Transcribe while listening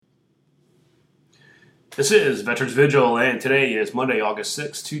This is Veterans Vigil, and today is Monday, August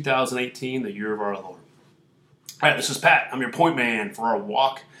 6, 2018, the year of our Lord. All right, this is Pat. I'm your point man for our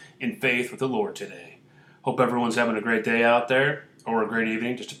walk in faith with the Lord today. Hope everyone's having a great day out there, or a great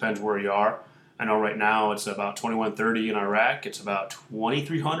evening, just depends where you are. I know right now it's about 21:30 in Iraq. It's about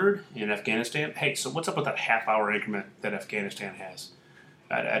 2300 in Afghanistan. Hey, so what's up with that half-hour increment that Afghanistan has?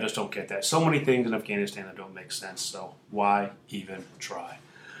 I just don't get that. So many things in Afghanistan that don't make sense, so why even try?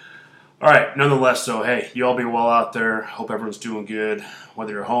 All right, nonetheless, so hey, you all be well out there. Hope everyone's doing good.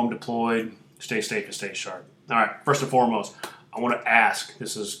 Whether you're home deployed, stay safe and stay sharp. All right, first and foremost, I want to ask,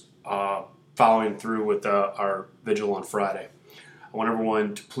 this is following through with our vigil on Friday. I want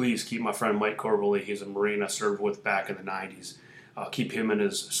everyone to please keep my friend Mike Corbally. He's a Marine I served with back in the 90s. Keep him and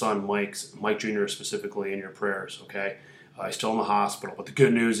his son Mike Jr. specifically in your prayers, okay? He's still in the hospital, but the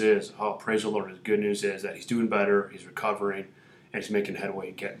good news is, praise the Lord, the good news is that he's doing better, he's recovering, and he's making headway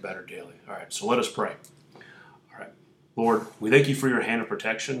and getting better daily. All right, so let us pray. All right, Lord, we thank you for your hand of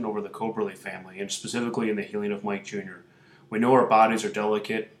protection over the Coberly family, and specifically in the healing of Mike Jr. We know our bodies are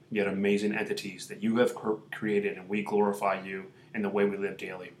delicate, yet amazing entities that you have created, and we glorify you in the way we live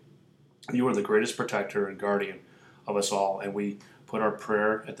daily. You are the greatest protector and guardian of us all, and we put our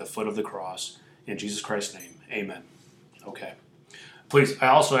prayer at the foot of the cross. In Jesus Christ's name, amen. Okay. Please, I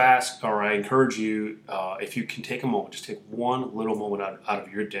also ask, or I encourage you, if you can take a moment, just take one little moment out of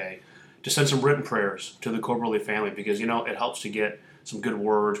your day to send some written prayers to the Coberly family, because, it helps to get some good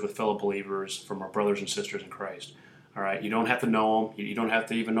words with fellow believers from our brothers and sisters in Christ. All right? You don't have to know them. You don't have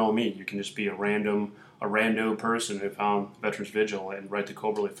to even know me. You can just be a rando person who found Veterans Vigil and write the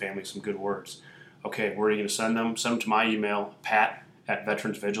Coberly family some good words. Okay, where are you going to send them? Send them to my email,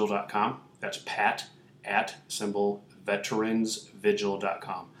 pat@veteransvigil.com. That's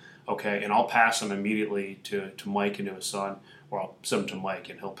pat@veteransvigil.com. Okay, and I'll pass them immediately to Mike and to his son, or I'll send them to Mike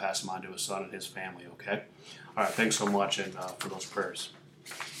and he'll pass them on to his son and his family, okay? All right, thanks so much and for those prayers.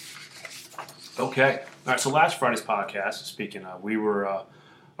 Okay, all right, so last Friday's podcast, speaking of,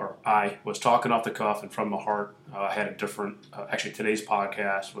 I was talking off the cuff and from the heart. I had a different, actually today's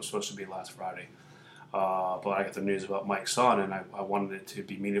podcast was supposed to be last Friday, but I got the news about Mike's son, and I wanted it to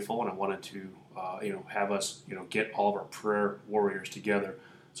be meaningful, and I wanted to have us, get all of our prayer warriors together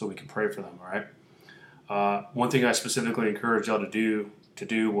so we can pray for them, all right? One thing I specifically encouraged y'all to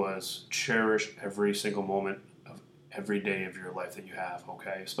do was cherish every single moment of every day of your life that you have,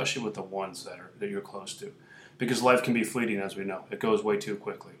 okay? Especially with the ones that you're close to. Because life can be fleeting, as we know. It goes way too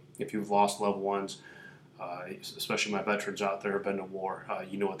quickly. If you've lost loved ones, especially my veterans out there who've been to war,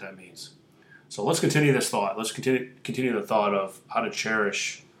 you know what that means. So let's continue this thought. Let's continue the thought of how to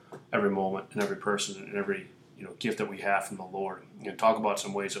cherish every moment and every person and every gift that we have from the Lord, and talk about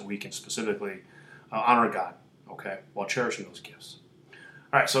some ways that we can specifically honor God, okay, while cherishing those gifts.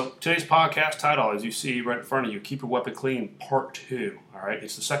 All right, so today's podcast title, as you see right in front of you, Keep Your Weapon Clean, Part 2. All right,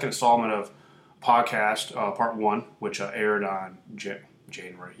 it's the second installment of podcast, Part 1, which aired on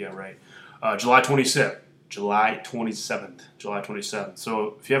January, July 27th. July 27th.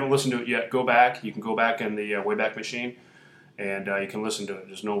 So if you haven't listened to it yet, go back. You can go back in the Wayback Machine, and you can listen to it.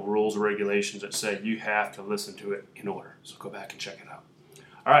 There's no rules or regulations that say you have to listen to it in order. So go back and check it out.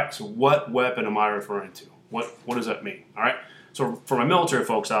 All right, so what weapon am I referring to? What does that mean? All right, so for my military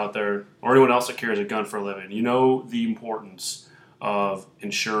folks out there, or anyone else that carries a gun for a living, you know the importance of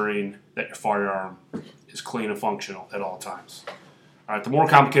ensuring that your firearm is clean and functional at all times. All right, the more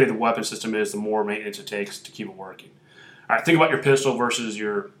complicated the weapon system is, the more maintenance it takes to keep it working. All right, think about your pistol versus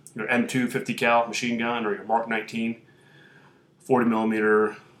your M2 50 cal machine gun, or your Mark 19 40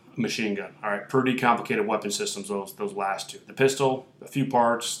 millimeter machine gun. All right, pretty complicated weapon systems, those last two. The pistol, a few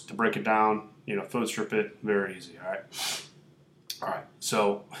parts to break it down, foot strip it, very easy. All right,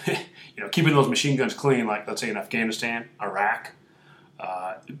 so keeping those machine guns clean, like let's say in Afghanistan, Iraq,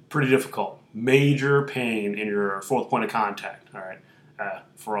 pretty difficult. Major pain in your fourth point of contact. All right,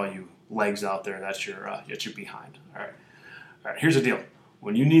 for all you legs out there, that's your behind. All right. Here's the deal.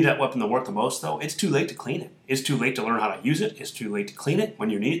 When you need that weapon to work the most, though, it's too late to clean it. It's too late to learn how to use it. It's too late to clean it.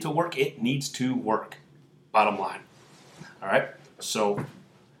 When you need it to work, it needs to work. Bottom line. All right. So,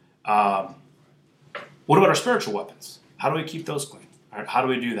 what about our spiritual weapons? How do we keep those clean? All right. How do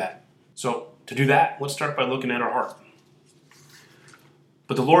we do that? So, to do that, let's start by looking at our heart.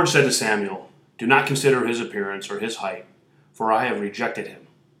 But the Lord said to Samuel, "Do not consider his appearance or his height, for I have rejected him.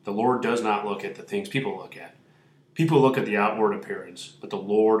 The Lord does not look at the things people look at. People look at the outward appearance, but the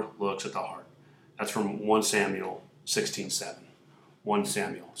Lord looks at the heart." That's from 1 Samuel 16:7. 1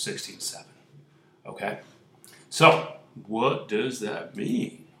 Samuel 16:7. Okay? So, what does that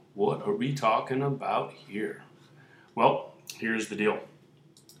mean? What are we talking about here? Well, here's the deal.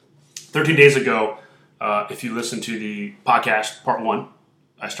 13 days ago, If you listen to the podcast, part 1,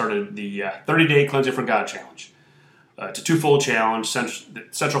 I started the 30-day Cleansing for God challenge. It's a twofold challenge. The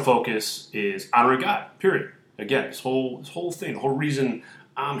central focus is honoring God, period. Again, this whole thing, the whole reason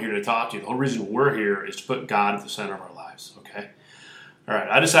I'm here to talk to you, the whole reason we're here is to put God at the center of our lives, okay? All right,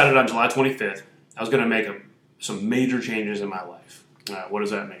 I decided on July 25th I was going to make some major changes in my life. What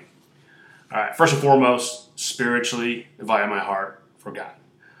does that mean? All right, first and foremost, spiritually, via my heart for God.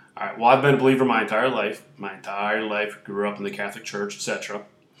 All right, well, I've been a believer my entire life. My entire life, grew up in the Catholic Church, etc.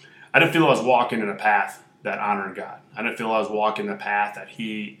 I didn't feel I was walking in a path that honored God. I didn't feel I was walking the path that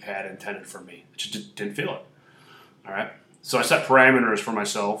He had intended for me. I just didn't feel it. All right, so I set parameters for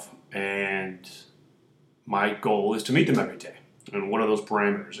myself, and my goal is to meet them every day. And what are those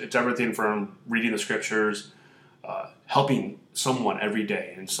parameters? It's everything from reading the scriptures, helping someone every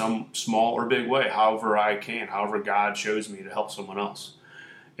day in some small or big way, however I can, however God shows me to help someone else.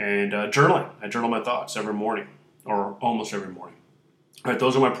 And journaling. I journal my thoughts every morning, or almost every morning. All right,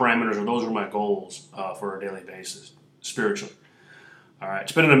 those are my parameters, or those are my goals for a daily basis, spiritually. All right,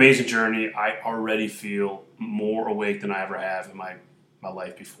 it's been an amazing journey. I already feel more awake than I ever have in my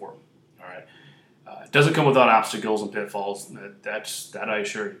life before. All right. It doesn't come without obstacles and pitfalls. That I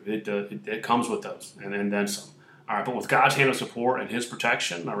assure you. It comes with those, and then some. All right, but with God's hand of support and His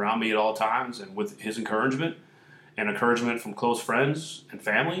protection around me at all times, and with His encouragement from close friends and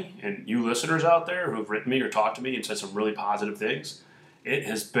family, and you listeners out there who have written me or talked to me and said some really positive things, it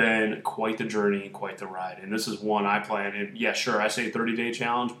has been quite the journey, quite the ride. And this is one I plan. And yeah, sure, I say 30-day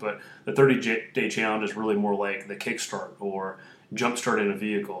challenge, but the 30-day challenge is really more like the kickstart or jumpstarting a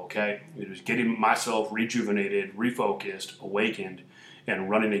vehicle, okay? It was getting myself rejuvenated, refocused, awakened, and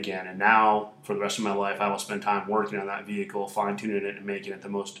running again. And now, for the rest of my life, I will spend time working on that vehicle, fine-tuning it, and making it the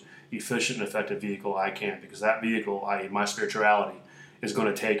most efficient and effective vehicle I can, because that vehicle, i.e. my spirituality, is going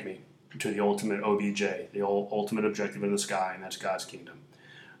to take me to the ultimate OBJ, the ultimate objective in the sky, and that's God's kingdom.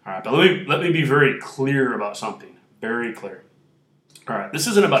 All right, but let me be very clear about something, very clear. All right, this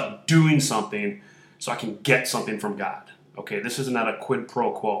isn't about doing something so I can get something from God. Okay, this isn't a quid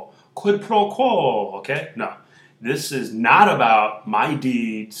pro quo. Quid pro quo, okay? No. This is not about my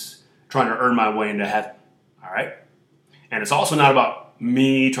deeds trying to earn my way into heaven, all right? And it's also not about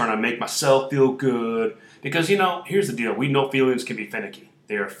me trying to make myself feel good, because, here's the deal. We know feelings can be finicky.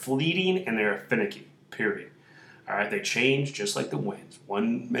 They are fleeting and they are finicky, period. All right, they change just like the winds.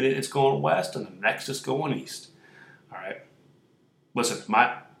 One minute it's going west and the next it's going east, all right? Listen,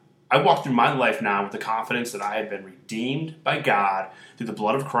 I walk through my life now with the confidence that I have been redeemed by God through the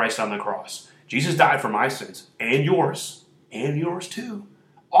blood of Christ on the cross. Jesus died for my sins and yours too,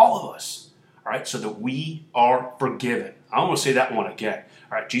 all of us, all right, so that we are forgiven. I want to say that one again.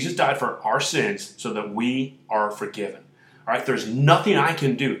 All right, Jesus died for our sins so that we are forgiven. All right, there's nothing I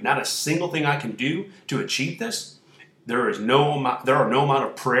can do, not a single thing I can do to achieve this. There are no amount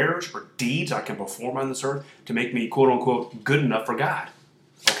of prayers or deeds I can perform on this earth to make me, quote unquote, good enough for God.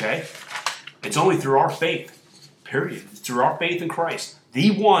 Okay? It's only through our faith, period. It's through our faith in Christ,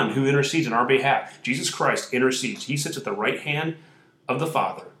 the one who intercedes on our behalf. Jesus Christ intercedes. He sits at the right hand of the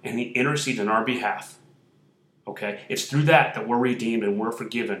Father, and He intercedes on our behalf. Okay? It's through that we're redeemed and we're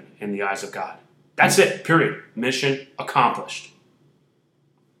forgiven in the eyes of God. That's it, period. Mission accomplished.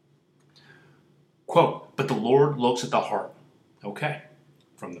 Quote, but the Lord looks at the heart. Okay,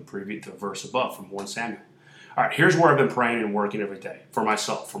 from the verse above, from 1 Samuel. All right, here's where I've been praying and working every day for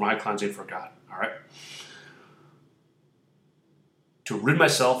myself, for my cleansing for God. All right, to rid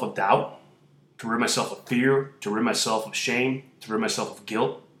myself of doubt, to rid myself of fear, to rid myself of shame, to rid myself of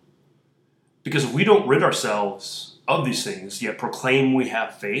guilt. Because if we don't rid ourselves of these things, yet proclaim we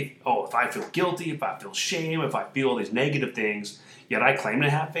have faith, if I feel guilty, if I feel shame, if I feel all these negative things, yet I claim to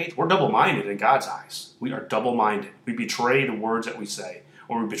have faith, we're double-minded in God's eyes. We are double-minded. We betray the words that we say,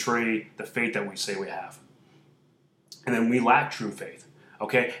 or we betray the faith that we say we have. And then we lack true faith.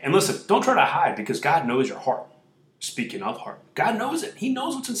 Okay? And listen, don't try to hide, because God knows your heart. Speaking of heart, God knows it. He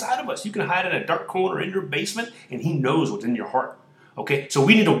knows what's inside of us. You can hide in a dark corner in your basement, and He knows what's in your heart. Okay? So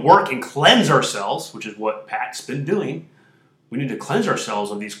we need to work and cleanse ourselves, which is what Pat's been doing. We need to cleanse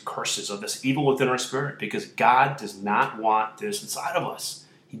ourselves of these curses, of this evil within our spirit, because God does not want this inside of us.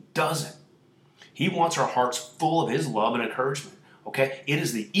 He doesn't. He wants our hearts full of His love and encouragement. Okay? It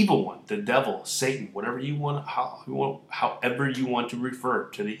is the evil one, the devil, Satan, whatever you want, however you want to refer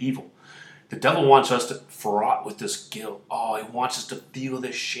to the evil. The devil wants us to fraught with this guilt. He wants us to feel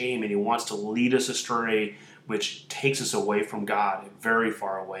this shame, and he wants to lead us astray, which takes us away from God, very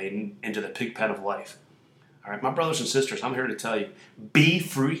far away, into the pig pen of life. All right, my brothers and sisters, I'm here to tell you, be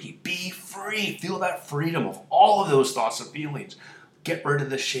free. Be free. Feel that freedom of all of those thoughts and feelings. Get rid of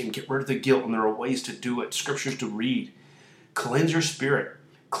the shame. Get rid of the guilt. And there are ways to do it. Scriptures to read. Cleanse your spirit.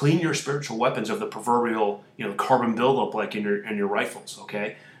 Clean your spiritual weapons of the proverbial, carbon buildup like in your rifles,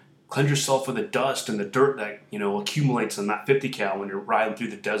 okay? Cleanse yourself of the dust and the dirt that, accumulates in that 50 cal when you're riding through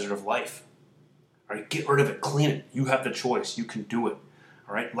the desert of life. All right, get rid of it. Clean it. You have the choice. You can do it.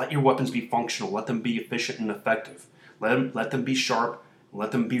 All right, let your weapons be functional. Let them be efficient and effective. Let them be sharp.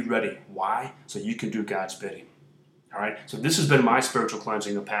 Let them be ready. Why? So you can do God's bidding. All right, so this has been my spiritual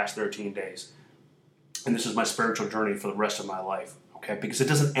cleansing the past 13 days. And this is my spiritual journey for the rest of my life, okay? Because it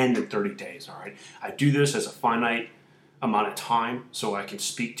doesn't end in 30 days, all right? I do this as a finite amount of time so I can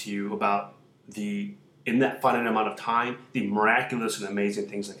speak to you about in that finite amount of time, the miraculous and amazing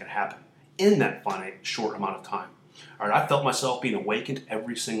things that can happen in that finite short amount of time. All right, I felt myself being awakened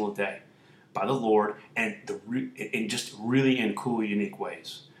every single day by the Lord and in just really in cool, unique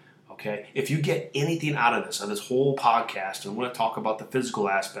ways. Okay, if you get anything out of this whole podcast, and I'm going to talk about the physical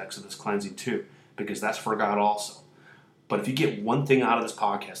aspects of this cleansing too, because that's for God also. But if you get one thing out of this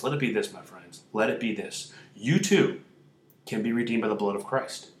podcast, let it be this, my friends. Let it be this. You too can be redeemed by the blood of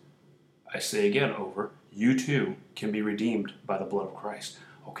Christ. I say again you too can be redeemed by the blood of Christ.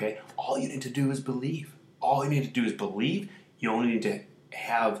 Okay? All you need to do is believe. All you need to do is believe. You only need to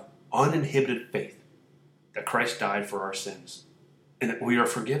have uninhibited faith that Christ died for our sins and that we are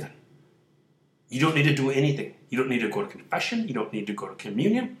forgiven. You don't need to do anything. You don't need to go to confession. You don't need to go to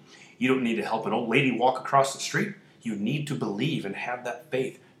communion. You don't need to help an old lady walk across the street. You need to believe and have that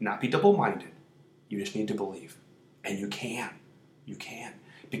faith. Not be double-minded. You just need to believe. And you can. You can.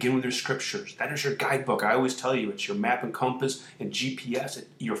 Begin with your scriptures. That is your guidebook. I always tell you, it's your map and compass and GPS,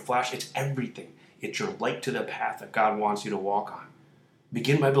 your flash. It's everything. It's your light to the path that God wants you to walk on.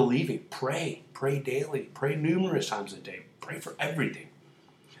 Begin by believing. Pray. Pray daily. Pray numerous times a day. Pray for everything.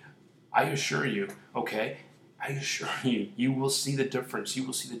 I assure you, okay, you will see the difference. You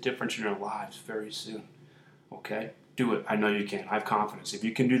will see the difference in your lives very soon. Okay? Do it. I know you can. I have confidence. If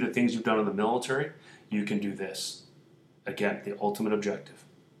you can do the things you've done in the military, you can do this. Again, the ultimate objective.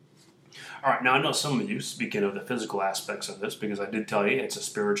 All right, now I know some of you, speaking of the physical aspects of this, because I did tell you it's a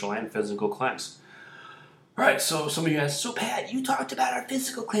spiritual and physical cleanse. All right, so some of you ask, so Pat, you talked about our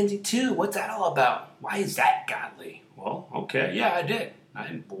physical cleansing too. What's that all about? Why is that godly? Well, okay, yeah, I did.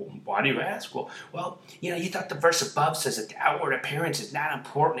 Why do you ask? Well, you thought the verse above says that the outward appearance is not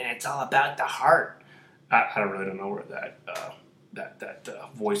important and it's all about the heart. I really don't know where that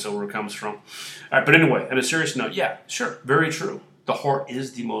voiceover comes from. All right, but anyway, on a serious note, yeah, sure, very true. The heart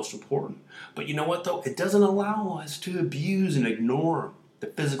is the most important. But you know what, though? It doesn't allow us to abuse and ignore the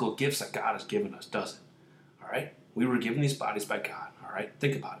physical gifts that God has given us, does it? All right? We were given these bodies by God, all right?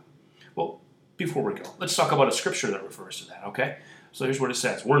 Think about it. Well, before we go, let's talk about a scripture that refers to that, okay? So here's what it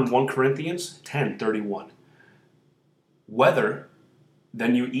says. We're in 1 Corinthians 10:31. Whether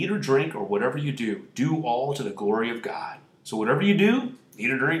then you eat or drink or whatever you do all to the glory of God. So whatever you do, eat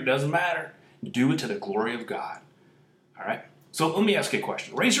or drink, doesn't matter. Do it to the glory of God. All right? So let me ask you a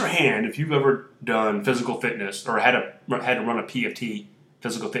question. Raise your hand if you've ever done physical fitness or had to run a PFT,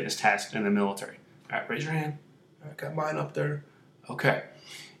 physical fitness test in the military. All right, raise your hand. All right, got mine up there. Okay.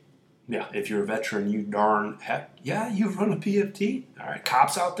 Yeah, if you're a veteran, you darn heck, yeah, you've run a PFT. All right,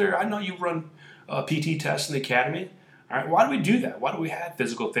 cops out there, I know you've run PT tests in the academy. All right, why do we do that? Why do we have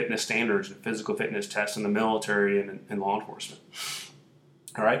physical fitness standards and physical fitness tests in the military and law enforcement?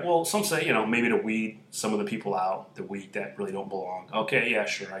 All right, well, some say, maybe to weed some of the people out, the weed that really don't belong. Okay, yeah,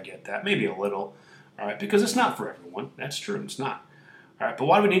 sure, I get that. Maybe a little, all right, because it's not for everyone. That's true, it's not. All right, but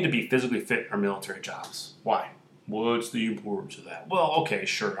why do we need to be physically fit in our military jobs? Why? What's the importance of that? Well, okay,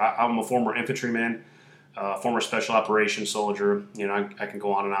 sure. I'm a former infantryman, former special operations soldier. I can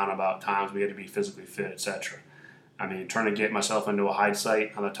go on and on about times we had to be physically fit, etc. I mean, trying to get myself into a hide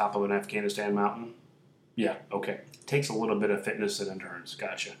site on the top of an Afghanistan mountain. Yeah, okay. Takes a little bit of fitness and endurance.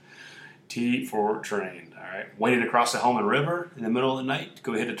 Gotcha. T for trained. All right. Wading across the Helmand River in the middle of the night to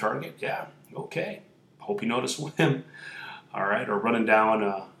go hit a target. Yeah, okay. Hope you know to swim. All right. Or running down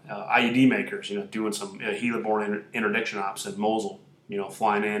IED makers, doing some heliborne interdiction ops in Mosul,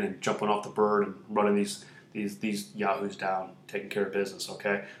 flying in and jumping off the bird and running these yahoos down, taking care of business,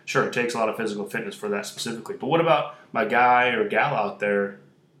 okay? Sure, it takes a lot of physical fitness for that specifically. But what about my guy or gal out there,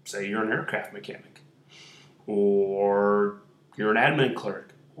 say you're an aircraft mechanic, or you're an admin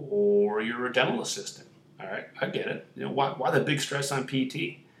clerk, or you're a dental assistant, all right? I get it. Why the big stress on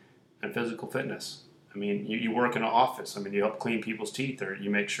PT and physical fitness? I mean, you work in an office. I mean, you help clean people's teeth, or you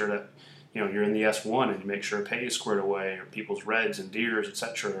make sure that, you're in the S1 and you make sure pay is squared away, or people's reds and deers,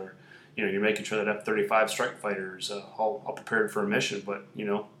 etc. Or, you're making sure that F-35 strike fighters all prepared for a mission, but,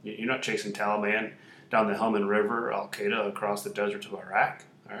 you're not chasing Taliban down the Helmand River, Al Qaeda across the deserts of Iraq.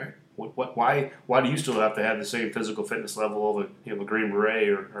 All right, why do you still have to have the same physical fitness level of a Green Beret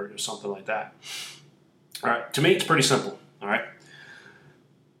or something like that? All right, to me, it's pretty simple. All right,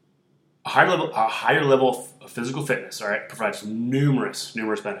 a higher level of physical fitness, all right, provides numerous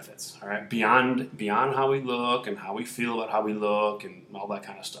benefits. All right, beyond how we look and how we feel about how we look and all that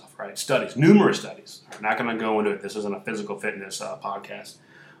kind of stuff. Right, numerous studies. I'm not going to go into it. This isn't a physical fitness podcast,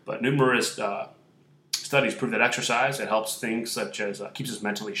 but numerous studies prove that exercise, it helps things such as keeps us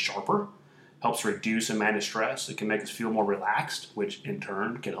mentally sharper, helps reduce and manage stress. It can make us feel more relaxed, which in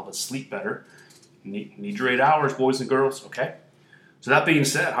turn can help us sleep better. Need your 8 hours, boys and girls. Okay. So that being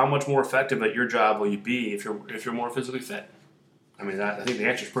said, how much more effective at your job will you be if you're more physically fit? I mean, I think the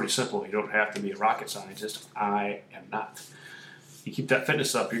answer is pretty simple. You don't have to be a rocket scientist. I am not. You keep that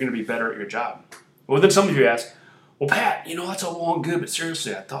fitness up, you're going to be better at your job. Well, then some of you ask, well, Pat, that's all well and good, but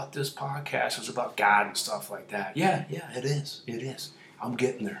seriously, I thought this podcast was about God and stuff like that. Yeah, it is. It is. I'm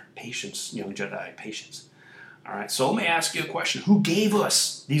getting there. Patience, young Jedi, patience. All right, so let me ask you a question. Who gave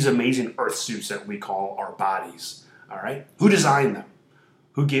us these amazing earth suits that we call our bodies? All right, who designed them?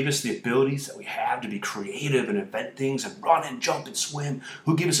 Who gave us the abilities that we have to be creative and invent things and run and jump and swim?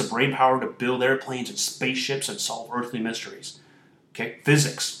 Who gave us the brain power to build airplanes and spaceships and solve earthly mysteries? Okay,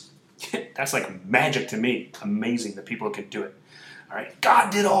 physics. That's like magic to me. Amazing that people can do it. All right,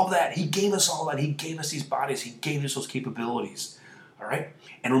 God did all that. He gave us all that. He gave us these bodies. He gave us those capabilities. All right,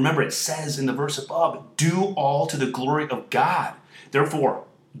 and remember, it says in the verse above, do all to the glory of God. Therefore,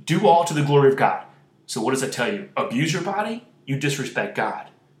 do all to the glory of God. So what does that tell you? Abuse your body? You disrespect God.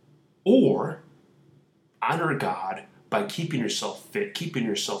 Or honor God by keeping yourself fit, keeping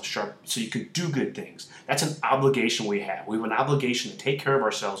yourself sharp so you can do good things. That's an obligation we have. We have an obligation to take care of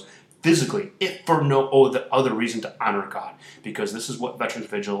ourselves physically, if for no other reason to honor God. Because this is what Veterans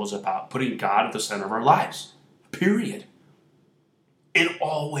Vigil is about, putting God at the center of our lives. Period. In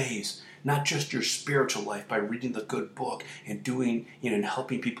all ways. Not just your spiritual life by reading the good book and doing, and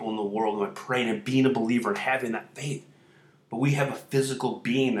helping people in the world and by praying and being a believer and having that faith. But we have a physical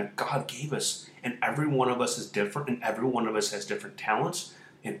being that God gave us, and every one of us is different, and every one of us has different talents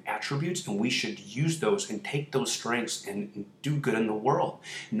and attributes, and we should use those and take those strengths and do good in the world.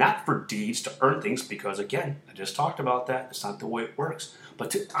 Not for deeds to earn things, because again, I just talked about that. It's not the way it works.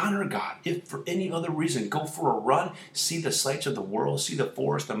 But to honor God, if for any other reason, go for a run, see the sights of the world, see the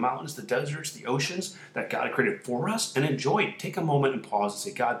forests, the mountains, the deserts, the oceans that God created for us, and enjoy it. Take a moment and pause and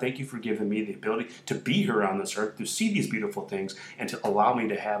say, God, thank you for giving me the ability to be here on this earth, to see these beautiful things, and to allow me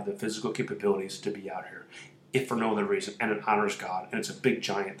to have the physical capabilities to be out here. If for no other reason, and it honors God, and it's a big,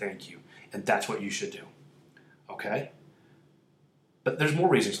 giant thank you. And that's what you should do. Okay? But there's more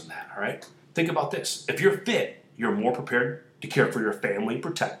reasons than that, all right? Think about this. If you're fit, you're more prepared to care for your family and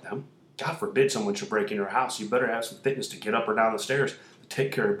protect them. God forbid someone should break into your house. You better have some fitness to get up or down the stairs to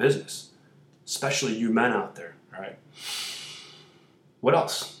take care of business. Especially you men out there, all right? What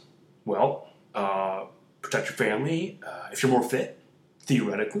else? Well, protect your family. If you're more fit,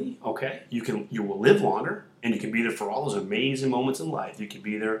 theoretically, okay, you will live longer, and you can be there for all those amazing moments in life. You can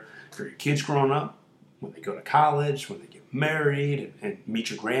be there for your kids growing up, when they go to college, when they get married, and meet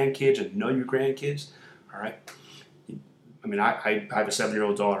your grandkids and know your grandkids. All right. I mean, I have a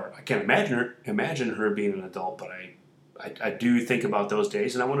 7-year-old daughter. I can't imagine her being an adult, but I do think about those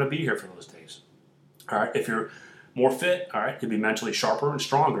days, and I want to be here for those days. All right. If you're more fit, all right, you'll be mentally sharper and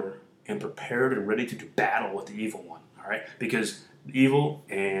stronger and prepared and ready to do battle with the evil one. All right, because the evil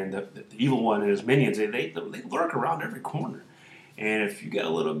and the evil one and his minions, they lurk around every corner. And if you get a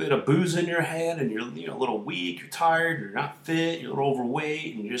little bit of booze in your head and you're a little weak, you're tired, you're not fit, you're a little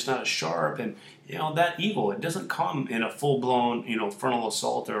overweight, and you're just not as sharp, and that evil, it doesn't come in a full-blown frontal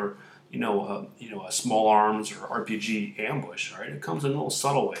assault or a small arms or RPG ambush. All right, it comes in little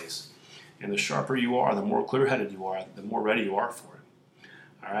subtle ways. And the sharper you are, the more clear-headed you are, the more ready you are for it.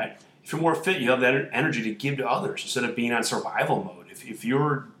 All right. If you're more fit, you have that energy to give to others instead of being on survival mode. If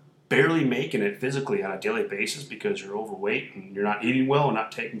you're barely making it physically on a daily basis because you're overweight and you're not eating well and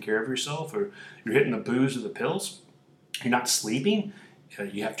not taking care of yourself, or you're hitting the booze or the pills, you're not sleeping,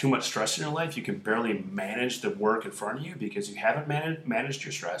 you have too much stress in your life, you can barely manage the work in front of you because you haven't managed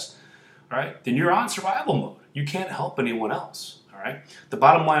your stress, all right, then you're on survival mode. You can't help anyone else. All right. The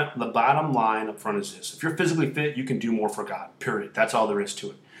bottom line up front is this: if you're physically fit, you can do more for God. Period. That's all there is to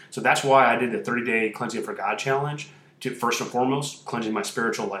it. So that's why I did the 30-day Cleansing for God challenge, to first and foremost, cleansing my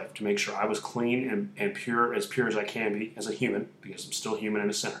spiritual life, to make sure I was clean and pure as I can be as a human, because I'm still human and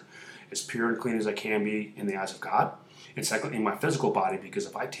a sinner, as pure and clean as I can be in the eyes of God. And secondly, in my physical body, because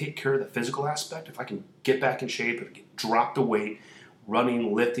if I take care of the physical aspect, if I can get back in shape, if I can drop the weight,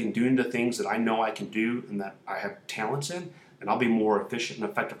 running, lifting, doing the things that I know I can do and that I have talents in, then I'll be more efficient and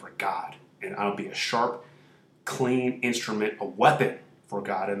effective for God. And I'll be a sharp, clean instrument, a weapon for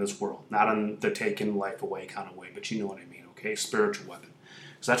God in this world. Not in the taking life away kind of way, but you know what I mean, okay? Spiritual weapon.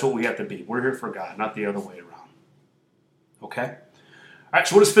 So that's what we have to be. We're here for God, not the other way around. Okay? All right,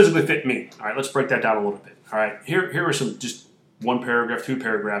 so what does physically fit mean? All right, let's break that down a little bit. All right, here are some just one paragraph, two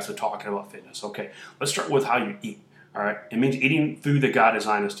paragraphs of talking about fitness. Okay, let's start with how you eat. All right, it means eating food that God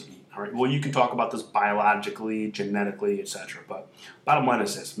designed us to eat. All right, well, you can talk about this biologically, genetically, etc. But bottom line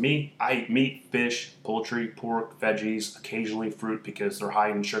is this: I eat meat, fish, poultry, pork, veggies, occasionally fruit because they're high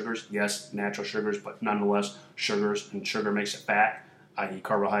in sugars. Yes, natural sugars, but nonetheless sugars, and sugar makes it fat, i.e.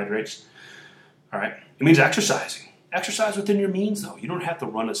 carbohydrates. All right, it means exercising. Exercise within your means, though. You don't have to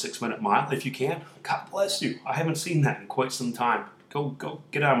run a 6-minute mile if you can. God bless you. I haven't seen that in quite some time. Go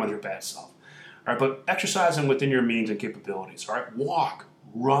get on with your bad self. All right, but exercising within your means and capabilities. All right, walk,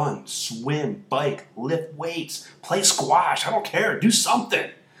 run, swim, bike, lift weights, play squash. I don't care. Do something.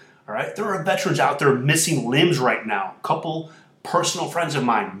 All right, there are veterans out there missing limbs right now. A couple personal friends of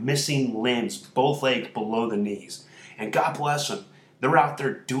mine missing limbs, both legs below the knees. And God bless them. They're out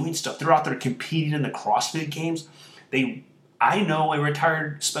there doing stuff. They're out there competing in the CrossFit games. I know a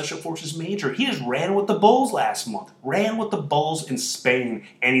retired Special Forces major. He just ran with the Bulls last month. Ran with the Bulls in Spain,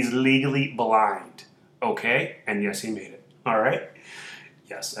 and he's legally blind. Okay? And yes, he made it. All right?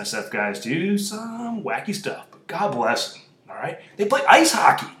 Yes, SF guys do some wacky stuff, but God bless them. All right? They play ice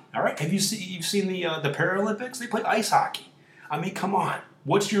hockey. All right? You've seen the Paralympics? They play ice hockey. I mean, come on.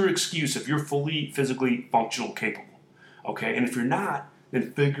 What's your excuse if you're fully physically functional, capable? Okay? And if you're not, then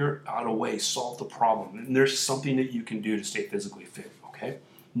figure out a way, solve the problem. And there's something that you can do to stay physically fit, okay?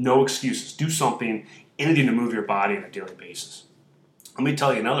 No excuses. Do something, anything to move your body on a daily basis. Let me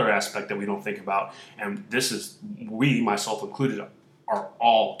tell you another aspect that we don't think about, and this is, we, myself included, are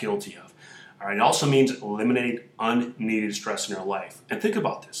all guilty of. All right, it also means eliminating unneeded stress in your life. And think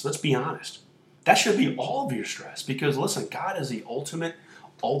about this. Let's be honest. That should be all of your stress because, listen, God is the ultimate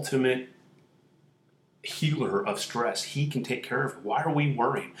healer of stress. He can take care of it. Why are we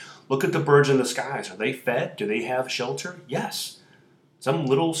worrying? Look at the birds in the skies. Are they fed? Do they have shelter? Yes. Some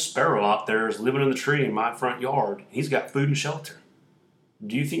little sparrow out there is living in the tree in my front yard. He's got food and shelter.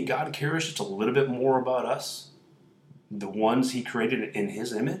 Do you think God cares just a little bit more about us, the ones he created in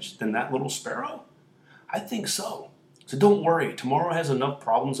his image, than that little sparrow? I think so. So don't worry. Tomorrow has enough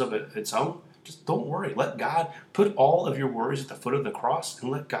problems of its own. Just don't worry. Let God put all of your worries at the foot of the cross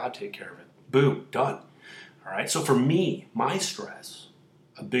and let God take care of it. Boom. Done. All right, so for me, my stress,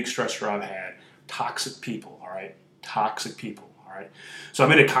 a big stressor I've had, toxic people, all right? Toxic people, all right? So I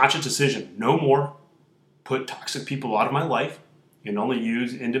made a conscious decision, no more put toxic people out of my life and only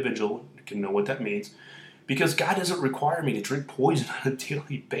use individual, you can know what that means, because God doesn't require me to drink poison on a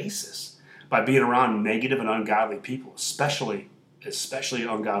daily basis by being around negative and ungodly people, especially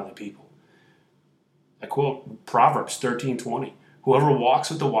ungodly people. I quote Proverbs 13:20. Whoever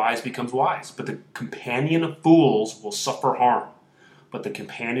walks with the wise becomes wise, but the companion of fools will suffer harm.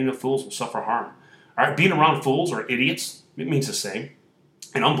 All right, being around fools or idiots, it means the same.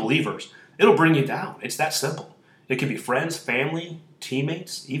 And unbelievers, it'll bring you down. It's that simple. It can be friends, family,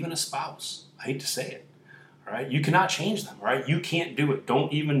 teammates, even a spouse. I hate to say it. All right, you cannot change them. All right, you can't do it.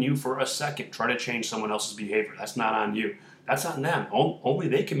 Don't even you for a second try to change someone else's behavior. That's not on you. That's on them. Only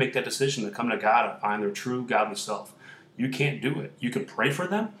they can make that decision to come to God and find their true godly self. You can't do it. You can pray for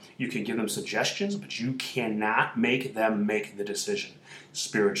them. You can give them suggestions, but you cannot make them make the decision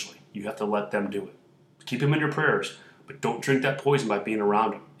spiritually. You have to let them do it. Keep them in your prayers, but don't drink that poison by being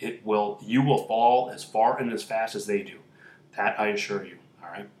around them. You will fall as far and as fast as they do. That I assure you. All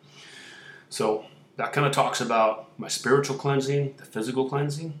right. So that kind of talks about my spiritual cleansing, the physical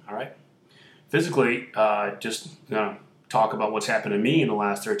cleansing. All right. Physically, just talk about what's happened to me in the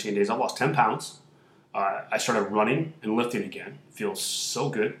last 13 days. I lost 10 pounds. I started running and lifting again. Feels so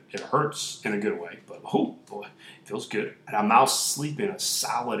good. It hurts in a good way, but oh boy, it feels good. And I'm now sleeping a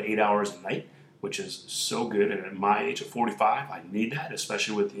solid 8 hours a night, which is so good. And at my age of 45, I need that,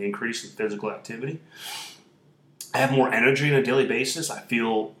 especially with the increase in physical activity. I have more energy on a daily basis. I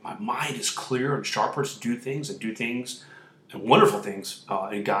feel my mind is clear and sharper to do things and wonderful things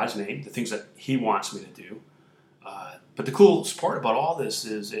in God's name, the things that He wants me to do. But the coolest part about all this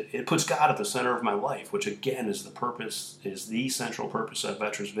is it puts God at the center of my life, which again is the central purpose of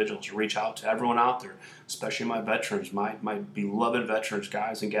Veterans Vigil, to reach out to everyone out there, especially my veterans, my beloved veterans,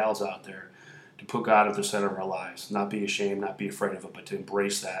 guys and gals out there, to put God at the center of our lives, not be ashamed, not be afraid of it, but to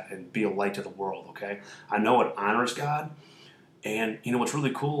embrace that and be a light to the world, okay? I know it honors God, And what's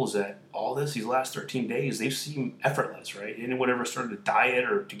really cool is that these last 13 days, they seem effortless, right? Anyone ever started to diet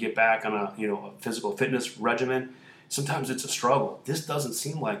or to get back on a physical fitness regimen? Sometimes it's a struggle. This doesn't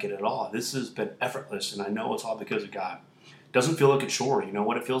seem like it at all. This has been effortless, and I know it's all because of God. It doesn't feel like a chore. You know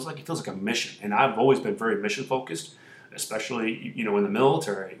what it feels like? It feels like a mission. And I've always been very mission focused, especially in the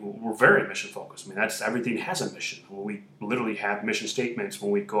military. We're very mission focused. I mean, everything has a mission. We literally have mission statements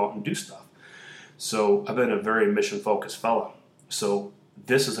when we go out and do stuff. So I've been a very mission focused fellow. So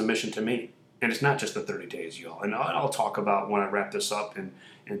this is a mission to me. And it's not just the 30 days, y'all. And I'll talk about when I wrap this up in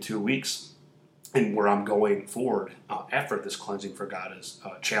 2 weeks and where I'm going forward after this cleansing for God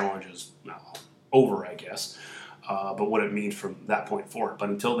challenge is over, I guess. But what it means from that point forward. But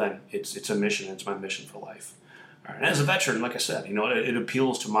until then, it's a mission. It's my mission for life. All right. And as a veteran, like I said, it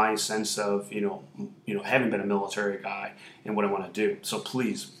appeals to my sense of having been a military guy and what I want to do. So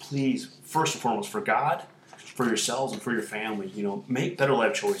please, first and foremost, for God, for yourselves, and for your family, make better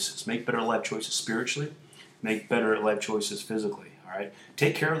life choices. Make better life choices spiritually. Make better life choices physically. All right.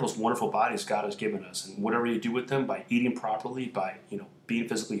 Take care of those wonderful bodies God has given us, and whatever you do with them, by eating properly, by being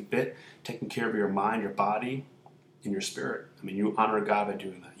physically fit, taking care of your mind, your body, and your spirit. I mean, you honor God by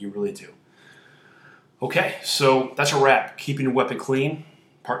doing that. You really do. Okay, so that's a wrap. Keeping your weapon clean,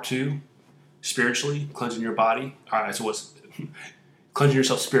 part 2. Spiritually, cleansing your body. All right, so what's cleansing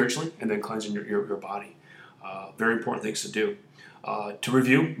yourself spiritually and then cleansing your body. Very important things to do. To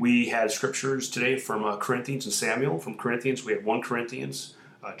review, we had scriptures today from Corinthians and Samuel. From Corinthians, we had 1 Corinthians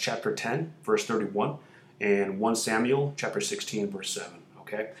chapter 10, verse 31, and 1 Samuel chapter 16, verse 7.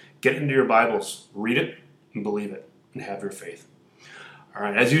 Okay, get into your Bibles, read it, and believe it, and have your faith. All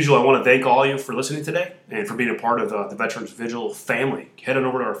right, as usual, I want to thank all of you for listening today and for being a part of the Veterans Vigil family. Head on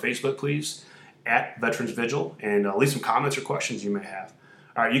over to our Facebook, please, at Veterans Vigil, and leave some comments or questions you may have.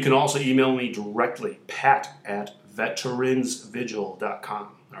 All right, you can also email me directly, pat@veteransvigil.com.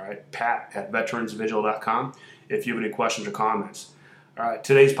 All right, pat@veteransvigil.com if you have any questions or comments. All right,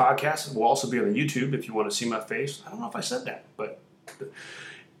 today's podcast will also be on the YouTube if you want to see my face. I don't know if I said that, but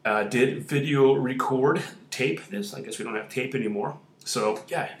did video record tape this. I guess we don't have tape anymore. So,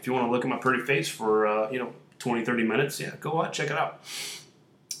 yeah, if you want to look at my pretty face for, 20, 30 minutes, yeah, go out, check it out.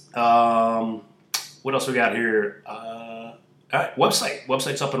 What else we got here? All right,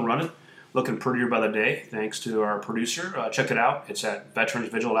 website's up and running, looking prettier by the day, thanks to our producer. Check it out. It's at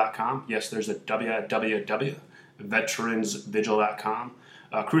veteransvigil.com. Yes, there's a www.veteransvigil.com.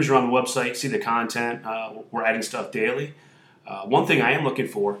 Cruise around the website, see the content. We're adding stuff daily. One thing I am looking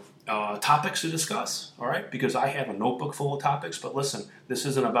for, topics to discuss, all right? Because I have a notebook full of topics, but listen, this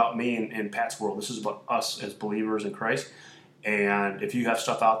isn't about me in Pat's world. This is about us as believers in Christ. And if you have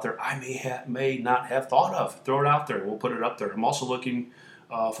stuff out there I may not have thought of, throw it out there. We'll put it up there. I'm also looking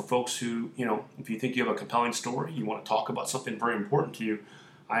for folks who, if you think you have a compelling story, you want to talk about something very important to you,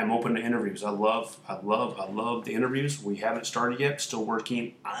 I am open to interviews. I love the interviews. We haven't started yet. Still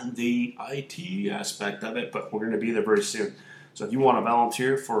working on the IT aspect of it, but we're going to be there very soon. So if you want to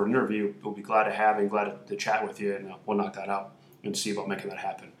volunteer for an interview, we'll be glad to have you and glad to chat with you, and we'll knock that out and see about making that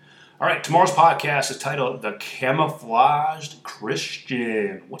happen. All right, tomorrow's podcast is titled The Camouflaged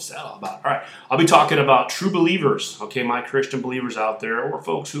Christian. What's that all about? All right, I'll be talking about true believers, okay, my Christian believers out there, or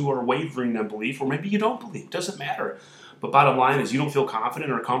folks who are wavering in belief, or maybe you don't believe. It doesn't matter. But bottom line is you don't feel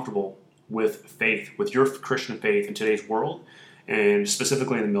confident or comfortable with faith, with your Christian faith in today's world, and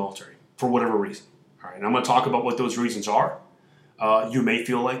specifically in the military, for whatever reason. All right, and I'm going to talk about what those reasons are. You may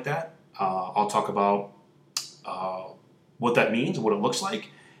feel like that. I'll talk about what that means, what it looks like,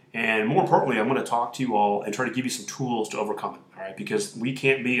 and more importantly, I'm going to talk to you all and try to give you some tools to overcome it, all right? Because we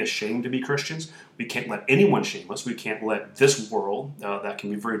can't be ashamed to be Christians. We can't let anyone shame us. We can't let this world, that can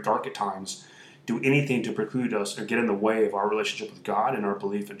be very dark at times, do anything to preclude us or get in the way of our relationship with God and our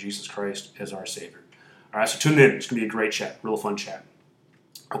belief in Jesus Christ as our Savior. All right, so tune in. It's going to be a great chat, real fun chat.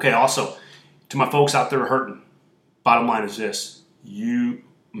 Okay, also, to my folks out there hurting, bottom line is this. You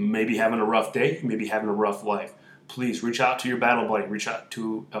may be having a rough day. You may be having a rough life. Please reach out to your battle buddy. Reach out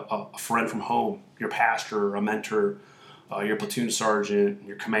to a friend from home, your pastor, a mentor, your platoon sergeant,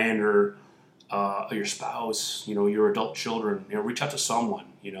 your commander, your spouse, your adult children. Reach out to someone,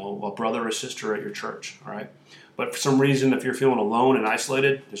 a brother or sister at your church, all right? But for some reason, if you're feeling alone and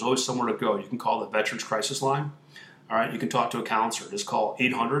isolated, there's always somewhere to go. You can call the Veterans Crisis Line, all right? You can talk to a counselor. Just call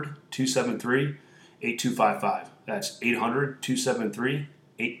 800-273-8255. That's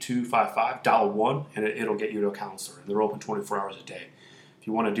 800-273-8255. Dial 1, and it'll get you to a counselor. And they're open 24 hours a day. If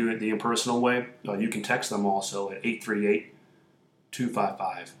you want to do it the impersonal way, you can text them also at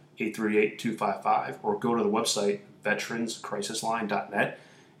 838-255. 838-255, or go to the website veteranscrisisline.net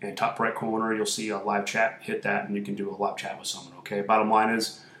and top right corner, you'll see a live chat. Hit that, and you can do a live chat with someone, okay? Bottom line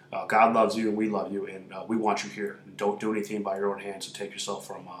is, God loves you, and we love you, and we want you here. Don't do anything by your own hands to take yourself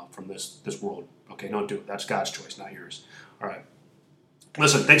from this world, okay? Don't do it. That's God's choice, not yours. All right.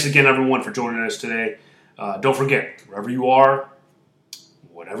 Listen, thanks again, everyone, for joining us today. Don't forget, wherever you are,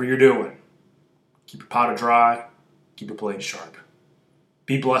 whatever you're doing, keep your powder dry, keep your blade sharp.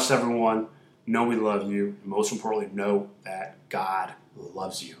 Be blessed, everyone. Know we love you. And most importantly, know that God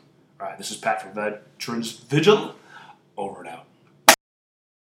loves you. All right, this is Pat from Veterans Vigil. Over and out.